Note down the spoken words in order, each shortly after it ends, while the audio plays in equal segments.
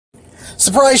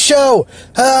Surprise show!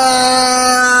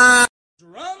 Ah!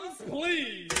 Drums,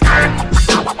 please.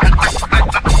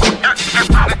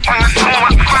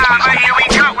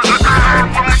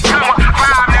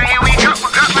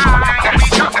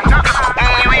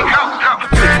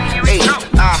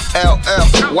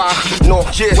 Why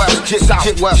north,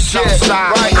 west, south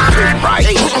side, right,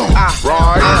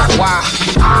 why,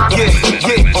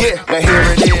 yeah, now here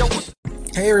it is.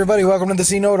 Hey everybody, welcome to the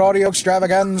C-Note Audio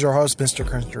Extravaganza. Your host, Mr.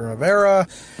 Christian Rivera,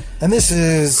 and this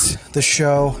is the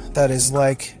show that is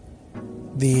like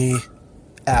the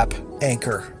app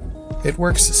Anchor. It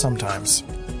works sometimes.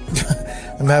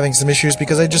 I'm having some issues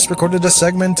because I just recorded a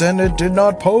segment and it did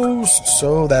not post,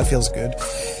 so that feels good.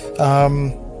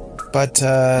 But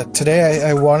today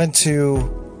I wanted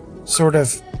to sort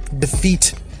of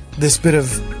defeat this bit of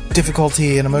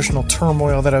difficulty and emotional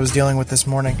turmoil that I was dealing with this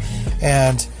morning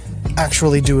and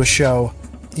actually do a show,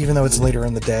 even though it's later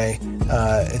in the day.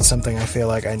 It's something I feel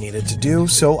like I needed to do,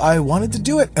 so I wanted to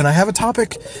do it, and I have a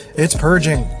topic. It's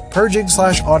purging.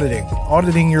 Purging/auditing.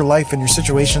 Auditing your life and your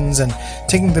situations and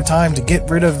taking the time to get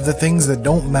rid of the things that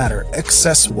don't matter.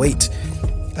 Excess weight,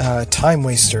 time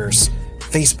wasters,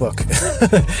 Facebook,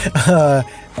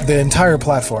 the entire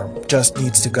platform just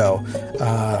needs to go.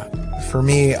 For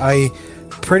me, I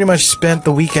pretty much spent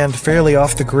the weekend fairly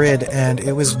off the grid, and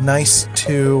it was nice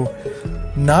to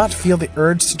not feel the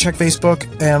urge to check Facebook,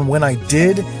 and when I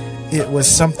did, it was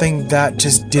something that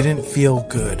just didn't feel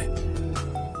good,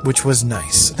 which was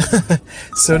nice.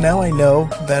 So now I know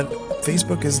that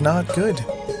Facebook is not good.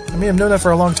 I mean, I've known that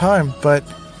for a long time, but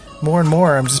more and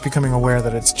more I'm just becoming aware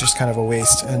that it's just kind of a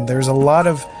waste, and there's a lot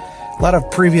of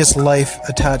previous life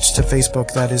attached to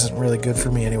Facebook that isn't really good for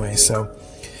me anyway. So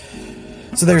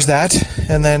there's that.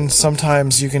 And then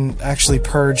sometimes you can actually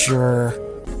purge your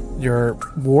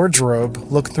wardrobe,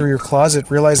 look through your closet,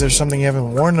 realize there's something you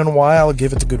haven't worn in a while,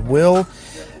 give it to Goodwill,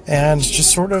 and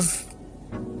just sort of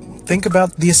think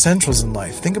about the essentials in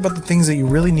life. Think about the things that you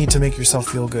really need to make yourself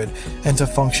feel good and to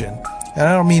function. And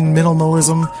I don't mean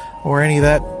minimalism or any of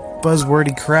that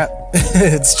buzzwordy crap.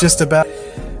 It's just about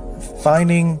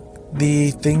finding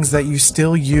the things that you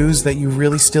still use, that you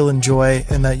really still enjoy,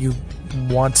 and that you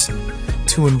want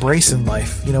to embrace in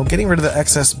life. You know, getting rid of the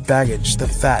excess baggage, the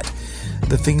fat,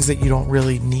 the things that you don't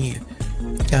really need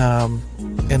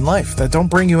in life, that don't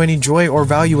bring you any joy or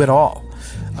value at all.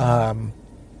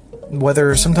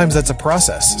 Whether sometimes that's a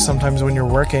process. Sometimes when you're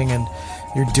working and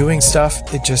you're doing stuff,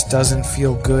 it just doesn't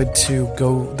feel good to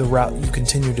go the route you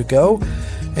continue to go,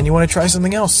 and you want to try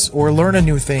something else or learn a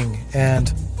new thing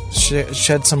and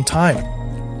shed some time.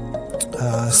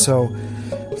 So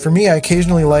for me, I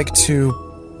occasionally like to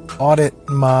audit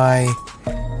my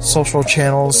social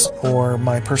channels or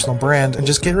my personal brand and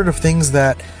just get rid of things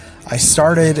that I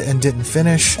started and didn't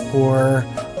finish, or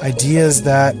ideas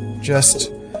that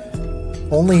just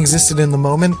only existed in the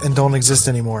moment and don't exist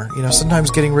anymore. You know, sometimes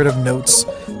getting rid of notes,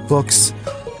 books,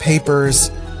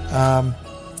 papers,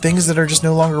 things that are just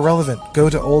no longer relevant. Go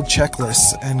to old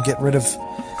checklists and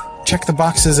check the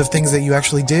boxes of things that you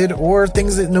actually did, or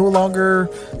things that no longer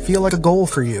feel like a goal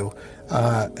for you.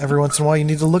 Every once in a while you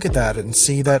need to look at that and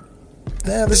see that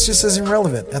this just isn't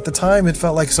relevant. At the time it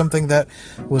felt like something that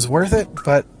was worth it,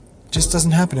 but just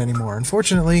doesn't happen anymore.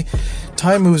 Unfortunately,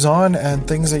 time moves on, and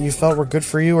things that you felt were good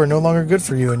for you are no longer good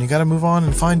for you, and you gotta move on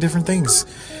and find different things.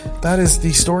 That is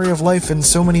the story of life in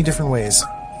so many different ways.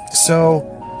 So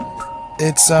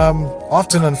it's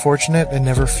often unfortunate and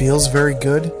never feels very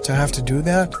good to have to do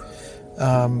that,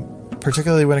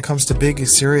 particularly when it comes to big,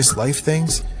 serious life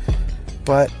things.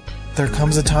 But there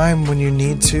comes a time when you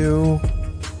need to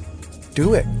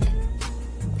do it.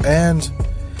 And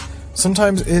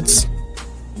sometimes it's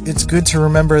good to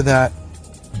remember that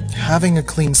having a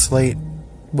clean slate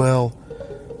will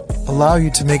allow you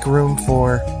to make room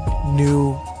for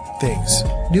new things,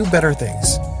 new better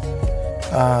things.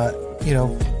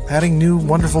 Adding new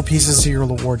wonderful pieces to your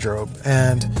wardrobe,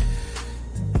 and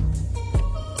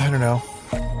I don't know,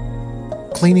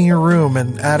 cleaning your room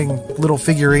and adding little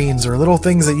figurines or little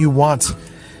things that you want,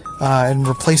 and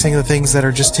replacing the things that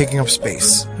are just taking up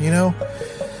space. You know,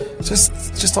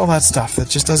 just all that stuff that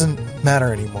just doesn't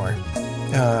matter anymore.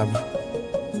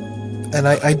 And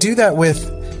I do that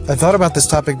I thought about this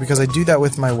topic because I do that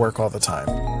with my work all the time.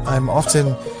 I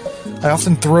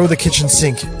often throw the kitchen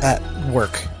sink at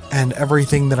work and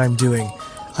everything that I'm doing.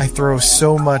 I throw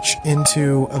so much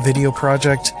into a video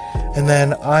project, and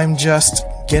then I'm just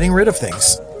getting rid of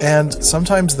things. And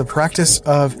sometimes the practice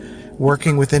of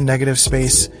working within negative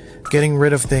space, getting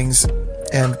rid of things,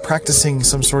 and practicing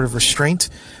some sort of restraint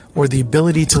or the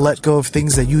ability to let go of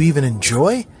things that you even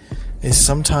enjoy is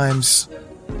sometimes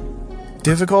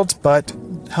difficult, but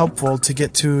helpful to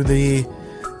get to the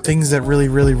things that really,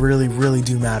 really, really, really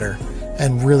do matter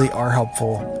and really are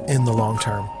helpful in the long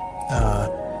term.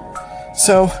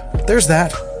 So there's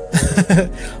that.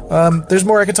 There's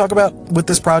more I could talk about with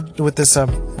this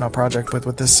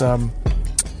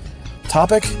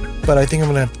topic, but I think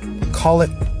I'm going to call it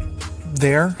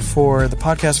there for the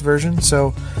podcast version.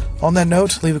 So on that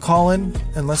note, leave a call in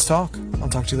and let's talk. I'll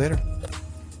talk to you later.